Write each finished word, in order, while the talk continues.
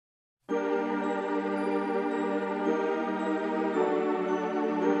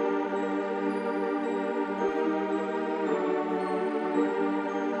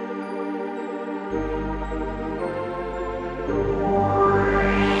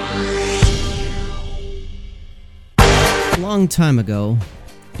long time ago,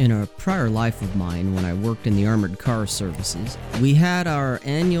 in a prior life of mine when I worked in the armored car services, we had our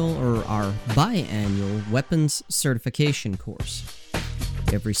annual or our biannual weapons certification course.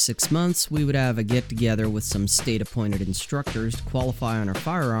 Every 6 months, we would have a get-together with some state-appointed instructors to qualify on our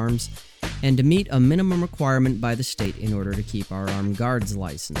firearms and to meet a minimum requirement by the state in order to keep our armed guards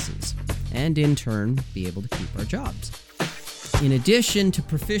licenses, and in turn, be able to keep our jobs. In addition to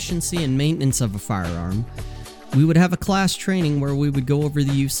proficiency and maintenance of a firearm, we would have a class training where we would go over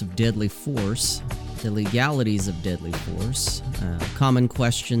the use of deadly force, the legalities of deadly force, common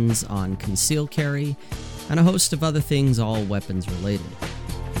questions on concealed carry, and a host of other things all weapons related.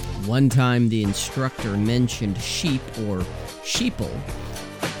 One time the instructor mentioned sheep or sheeple.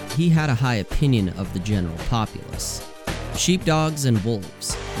 He had a high opinion of the general populace. Sheepdogs and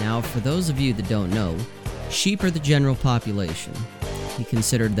wolves. Now, for those of you that don't know, sheep are the general population. He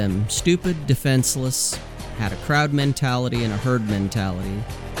considered them stupid, defenseless, had a crowd mentality and a herd mentality,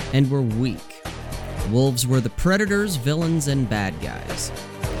 and were weak. Wolves were the predators, villains, and bad guys.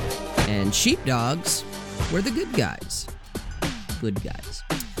 And sheepdogs were the good guys. Good guys.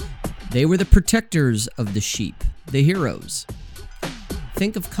 They were the protectors of the sheep, the heroes.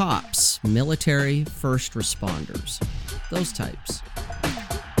 Think of cops, military, first responders, those types.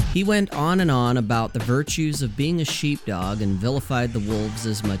 He went on and on about the virtues of being a sheepdog and vilified the wolves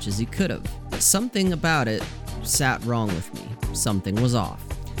as much as he could have. Something about it sat wrong with me. Something was off.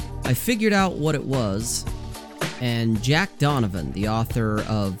 I figured out what it was, and Jack Donovan, the author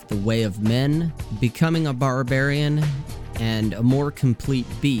of The Way of Men, Becoming a Barbarian, and A More Complete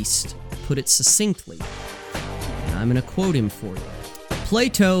Beast, put it succinctly. And I'm going to quote him for you.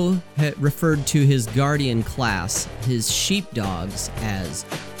 Plato had referred to his guardian class, his sheepdogs, as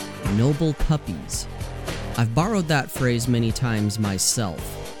noble puppies. I've borrowed that phrase many times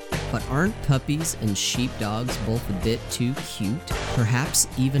myself, but aren't puppies and sheepdogs both a bit too cute, perhaps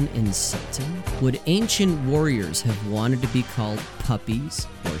even insulting? Would ancient warriors have wanted to be called puppies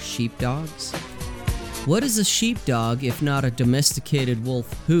or sheepdogs? What is a sheepdog if not a domesticated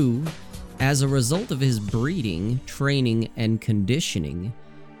wolf who, as a result of his breeding, training, and conditioning,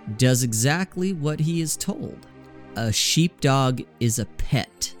 does exactly what he is told? A sheepdog is a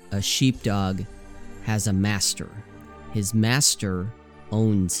pet. A sheepdog has a master. His master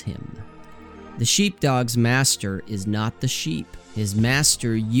owns him. The sheepdog's master is not the sheep. His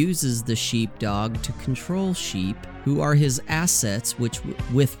master uses the sheepdog to control sheep, who are his assets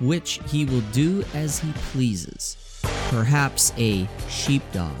with which he will do as he pleases. Perhaps a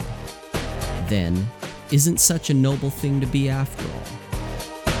sheepdog, then, isn't such a noble thing to be after all.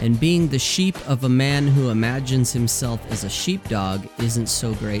 And being the sheep of a man who imagines himself as a sheepdog isn't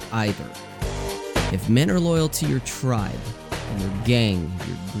so great either. If men are loyal to your tribe, your gang,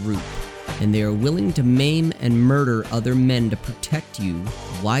 your group, and they are willing to maim and murder other men to protect you,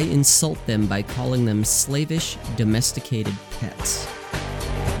 why insult them by calling them slavish, domesticated pets?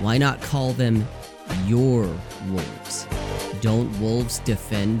 Why not call them your wolves? Don't wolves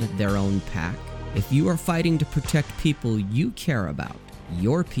defend their own pack? If you are fighting to protect people you care about,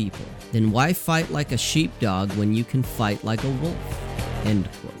 your people, then why fight like a sheepdog when you can fight like a wolf? End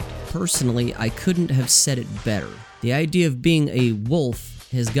quote. Personally, I couldn't have said it better. The idea of being a wolf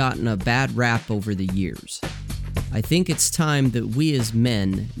has gotten a bad rap over the years. I think it's time that we as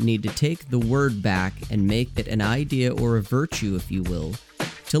men need to take the word back and make it an idea or a virtue, if you will,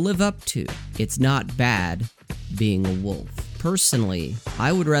 to live up to. It's not bad being a wolf. Personally,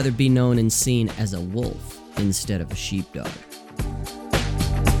 I would rather be known and seen as a wolf instead of a sheepdog.